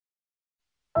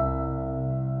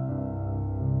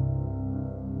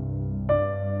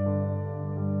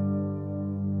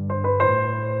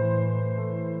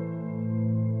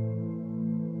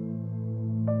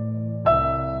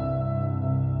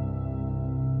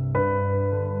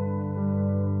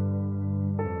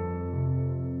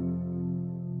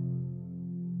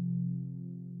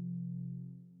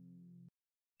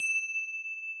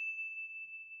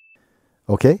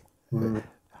Okay? Yeah.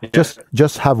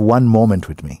 Just have one moment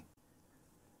with me.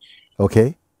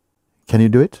 Okay? Can you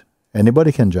do it?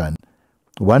 Anybody can join.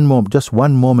 One moment, just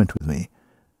one moment with me,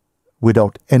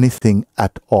 without anything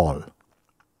at all.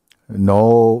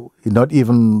 No, don't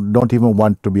even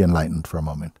want to be enlightened for a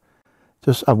moment.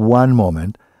 Just have one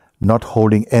moment, not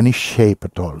holding any shape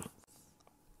at all.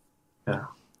 Yeah.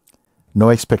 No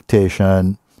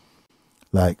expectation.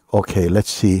 Like, okay, let's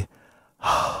see.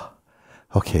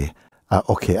 Okay,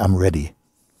 I'm ready.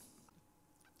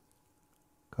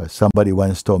 Because somebody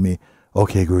once told me,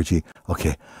 okay, Guruji,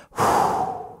 okay,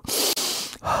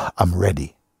 I'm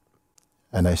ready.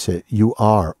 And I said, you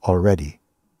are already.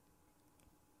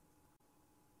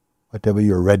 Whatever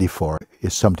you're ready for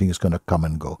is something that's going to come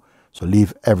and go. So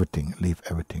leave everything, leave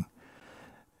everything.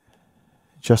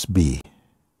 Just be.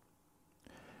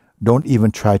 Don't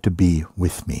even try to be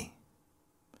with me.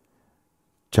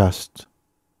 Just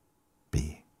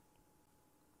be.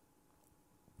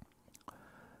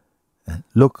 And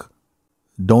look,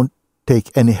 don't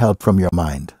take any help from your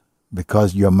mind,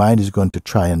 because your mind is going to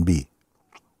try and be.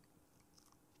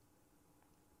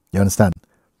 You understand?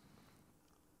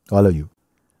 All of you.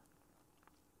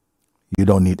 You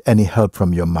don't need any help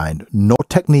from your mind. No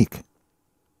technique.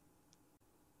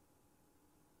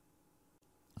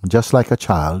 Just like a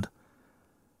child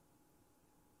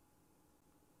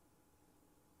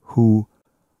who,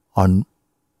 on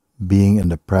being in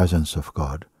the presence of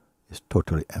God, is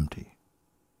totally empty.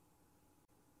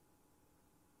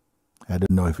 I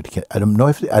don't know if it can. I don't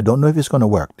know if it's going to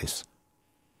work. This,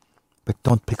 but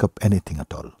don't pick up anything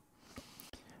at all.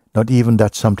 Not even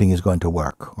that something is going to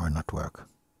work or not work.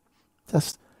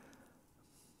 Just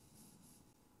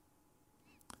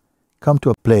come to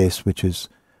a place which is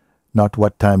not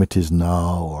what time it is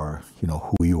now, or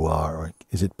who you are, or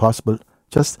is it possible.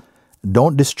 Just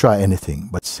don't destroy anything,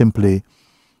 but simply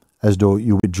as though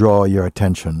you withdraw your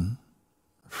attention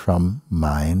from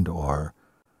mind or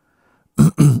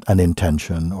an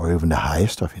intention, or even the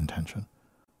highest of intention.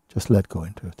 Just let go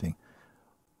into a thing.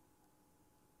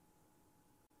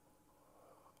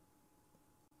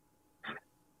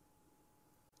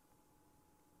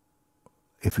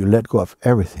 If you let go of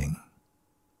everything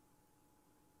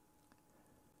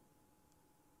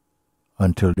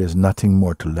until there's nothing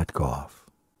more to let go of,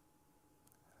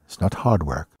 it's not hard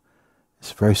work.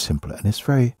 It's very simple, and it's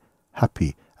very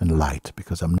happy and light,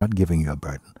 because I'm not giving you a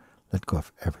burden. Let go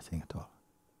of everything at all.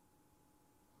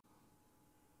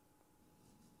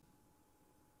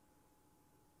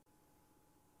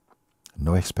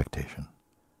 No expectation.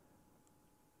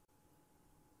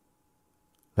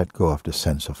 Let go of the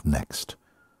sense of next.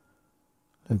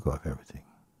 Let go of everything.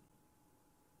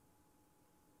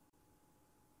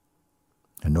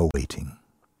 And no waiting.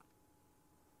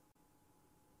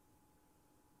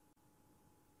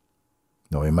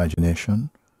 No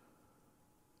imagination.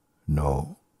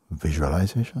 No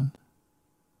visualization.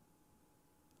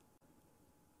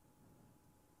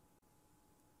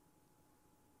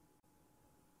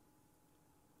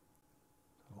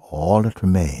 All that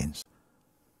remains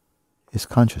is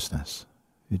consciousness.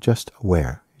 You're just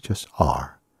aware. You just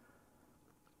are.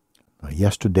 Not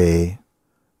yesterday,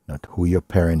 not who your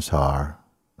parents are,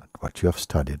 not what you have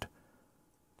studied.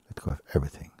 Let go of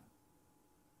everything.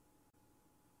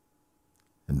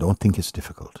 And don't think it's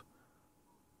difficult.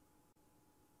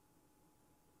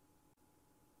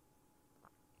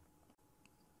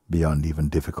 Beyond even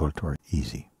difficult or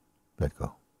easy. Let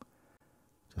go.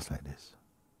 Just like this.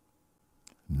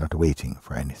 Not waiting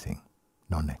for anything.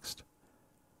 No next.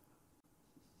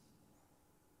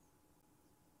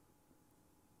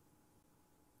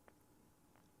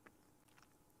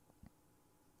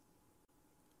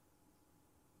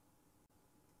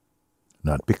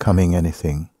 Not becoming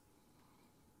anything.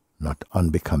 Not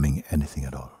unbecoming anything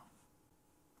at all.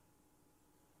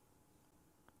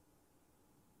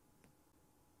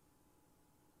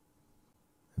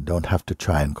 You don't have to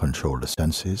try and control the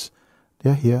senses.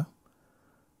 They're here.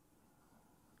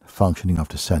 The functioning of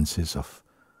the senses of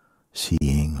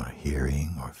seeing or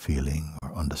hearing or feeling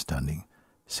or understanding,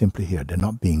 simply here. They're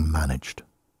not being managed.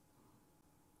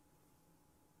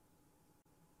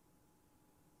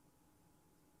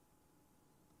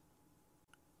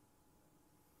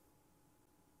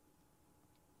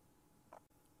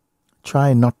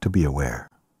 Try not to be aware.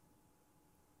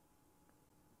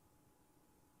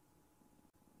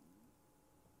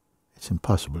 It's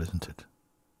impossible, isn't it?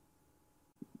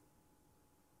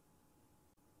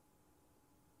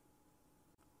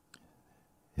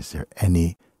 Is there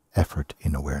any effort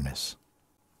in awareness?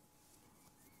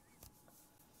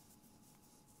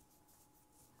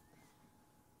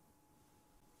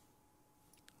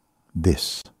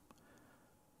 This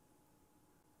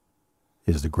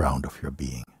is the ground of your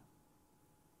being.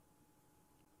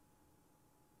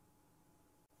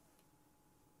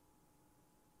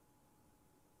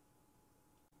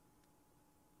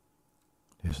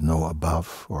 There's no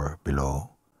above or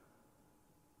below,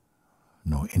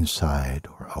 no inside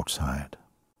or outside,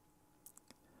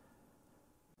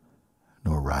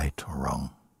 no right or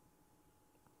wrong.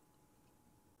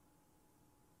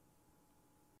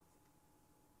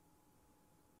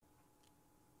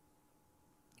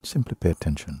 Simply pay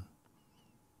attention.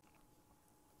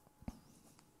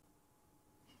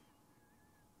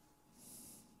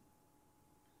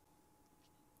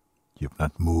 You've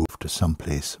not moved to some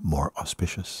place more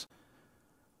auspicious.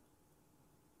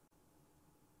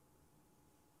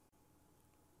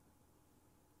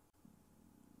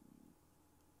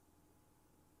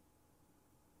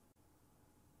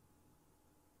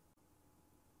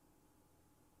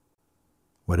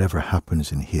 Whatever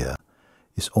happens in here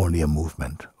is only a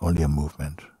movement,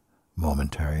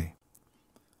 momentary,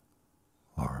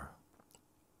 or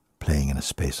playing in a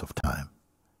space of time.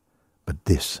 But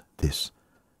this is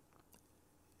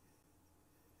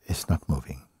not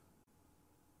moving.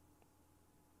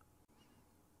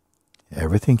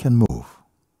 Everything can move.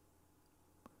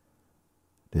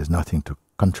 There's nothing to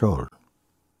control.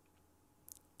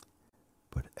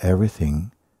 But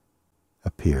everything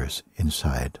appears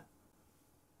inside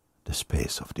the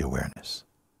space of the awareness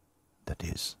that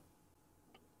is.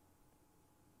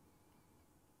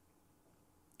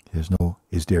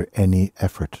 Is there any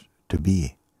effort to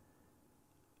be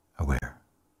aware?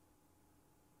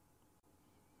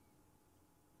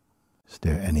 Is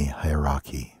there any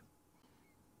hierarchy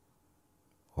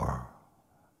or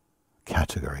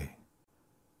category?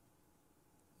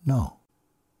 No.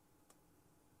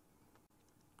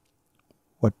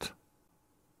 What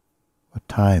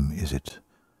time is it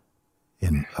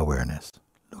in awareness?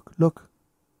 Look.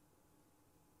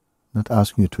 Not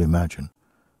asking you to imagine.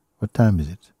 What time is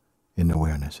it in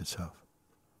awareness itself?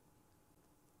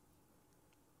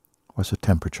 What's the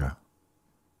temperature?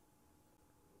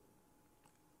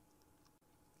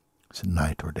 Is it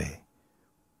night or day?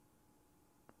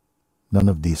 None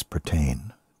of these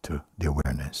pertain to the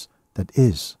awareness that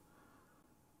is.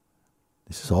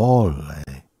 This is all I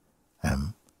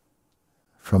am.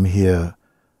 From here,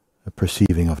 the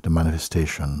perceiving of the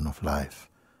manifestation of life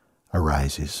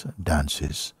arises,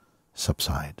 dances,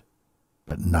 subside,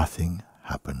 but nothing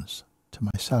happens to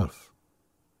myself.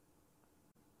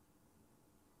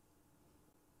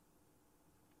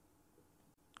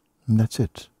 And that's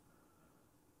it.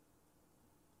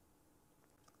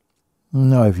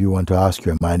 Now, if you want to ask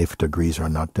your mind if it agrees or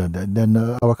not,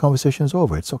 then our conversation is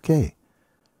over. It's okay.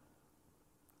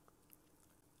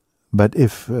 But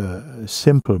if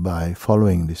simple, by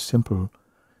following this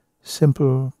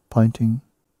simple pointing,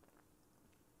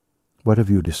 what have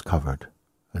you discovered?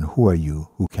 And who are you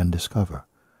who can discover?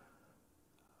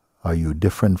 Are you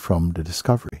different from the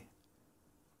discovery?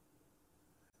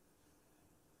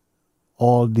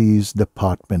 All these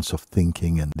departments of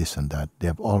thinking and this and that, they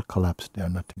have all collapsed. They are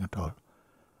nothing at all.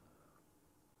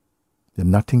 They're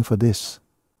nothing for this.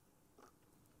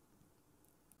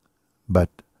 But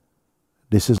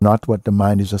this is not what the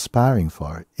mind is aspiring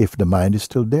for. If the mind is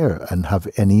still there and have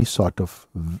any sort of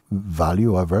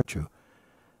value or virtue,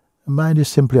 the mind is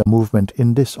simply a movement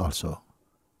in this also.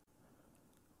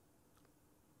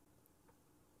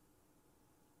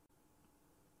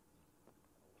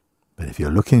 But if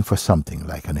you're looking for something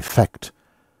like an effect,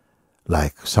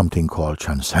 like something called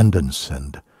transcendence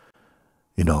and,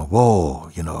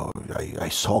 I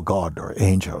saw God or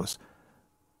angels,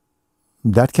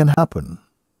 that can happen,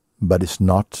 but it's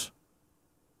not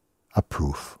a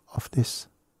proof of this.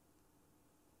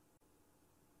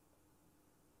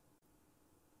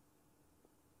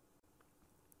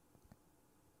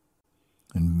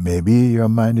 And maybe your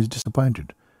mind is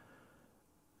disappointed.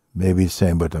 Maybe it's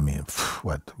saying, but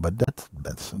what? But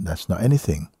that's not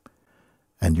anything.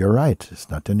 And you're right, it's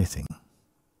not anything.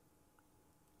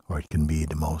 Or it can be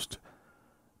the most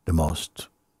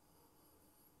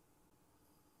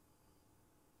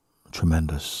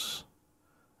tremendous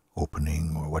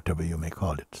opening, or whatever you may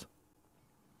call it.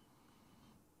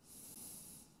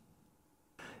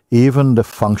 Even the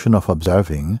function of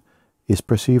observing is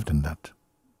perceived in that.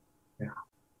 Yeah.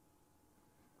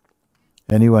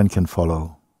 Anyone can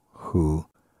follow who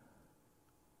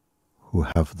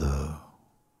have the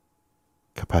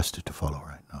capacity to follow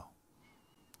right now.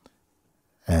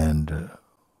 And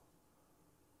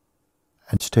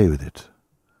stay with it.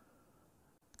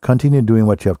 Continue doing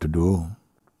what you have to do.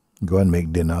 Go and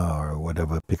make dinner or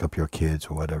whatever, pick up your kids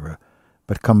or whatever.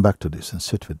 But come back to this and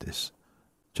sit with this.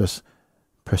 Just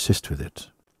persist with it.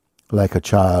 like a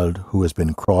child who has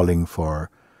been crawling for,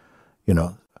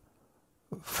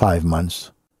 5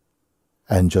 months,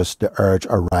 and just the urge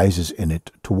arises in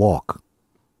it to walk.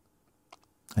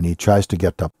 And he tries to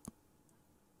get up,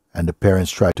 and the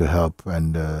parents try to help,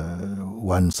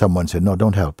 and someone said, no,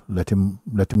 don't help, let him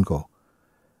go.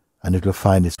 And it will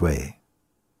find its way.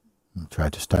 And try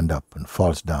to stand up and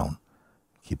falls down.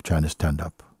 Keep trying to stand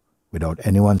up without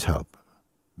anyone's help,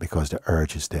 because the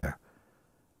urge is there.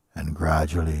 And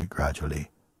gradually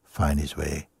find his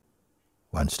way,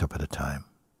 one step at a time,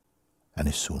 and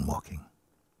is soon walking.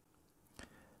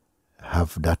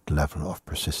 Have that level of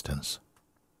persistence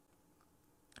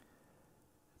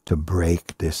to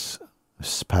break this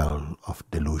spell of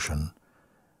delusion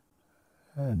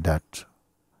that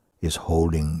is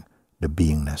holding the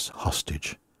beingness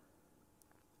hostage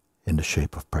in the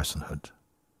shape of personhood.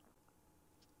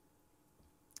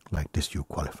 Like this you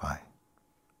qualify.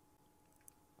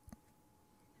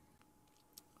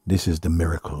 This is the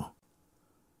miracle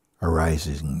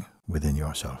arising within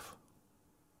yourself.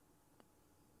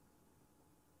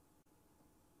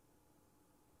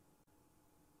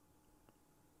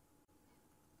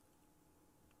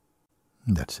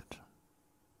 And that's it.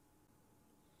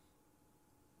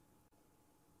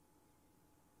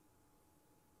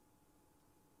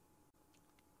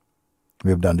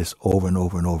 We have done this over and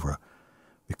over and over.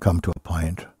 We come to a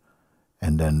point,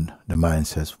 and then the mind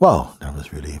says, wow, that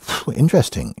was really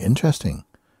interesting,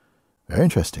 very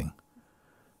interesting.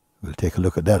 We'll take a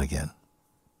look at that again.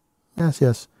 Yes,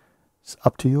 it's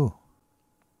up to you.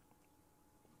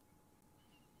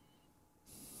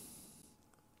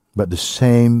 But the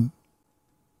same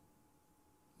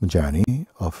journey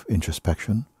of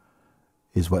introspection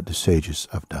is what the sages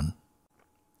have done.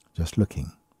 Just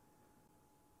looking.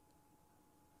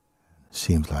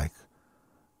 Seems like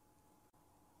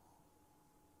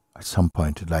at some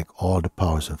point, like all the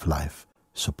powers of life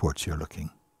supports your looking.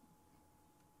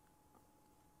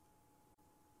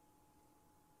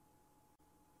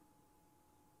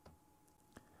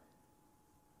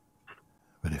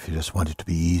 But if you just want it to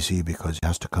be easy because it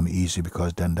has to come easy,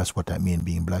 because then that's what I mean,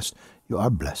 being blessed. You are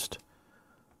blessed.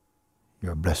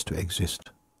 You're blessed to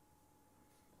exist.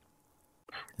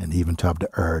 And even to have the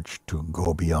urge to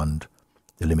go beyond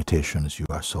the limitations you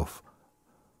are so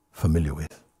familiar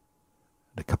with.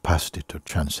 The capacity to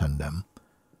transcend them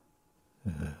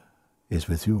is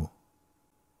with you.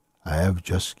 I have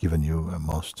just given you a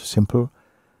most simple,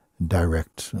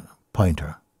 direct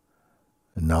pointer.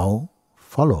 Now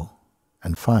follow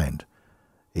and find.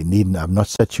 I've not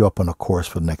set you up on a course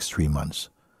for the next 3 months.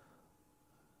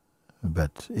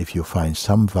 But if you find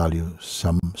some value,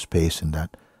 some space in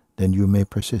that, then you may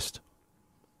persist.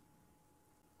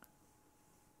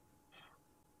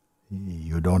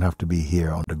 You don't have to be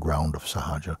here on the ground of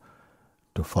Sahaja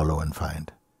to follow and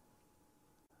find.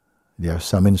 There are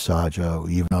some in Sahaja who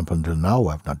even up until now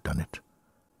have not done it.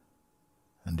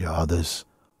 And there are others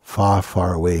far,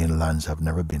 far away in lands I've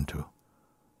never been to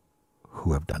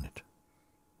who have done it.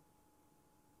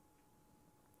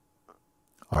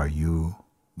 Are you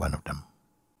one of them?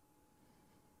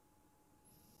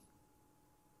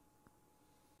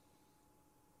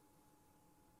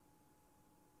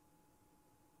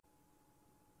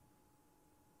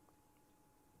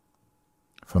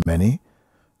 For many,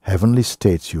 heavenly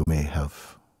states you may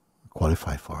have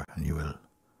qualified for, and you will.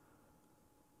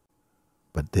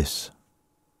 But this,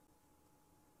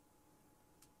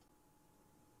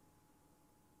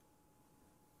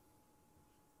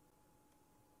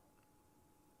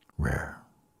 rare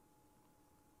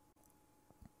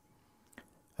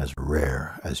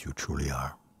as you truly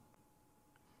are,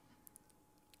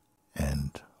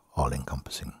 and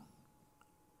all-encompassing.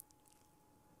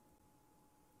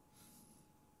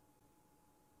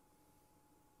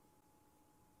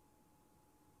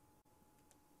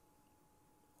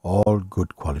 All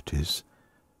good qualities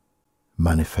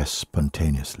manifest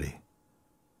spontaneously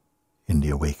in the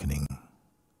awakening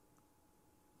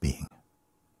being.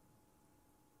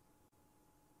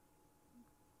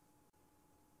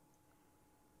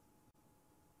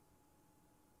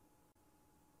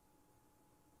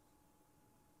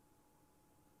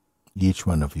 Each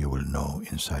one of you will know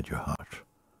inside your heart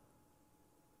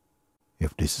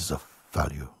if this is of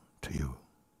value to you.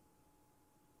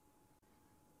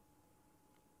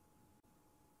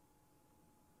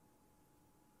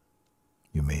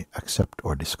 You may accept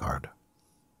or discard.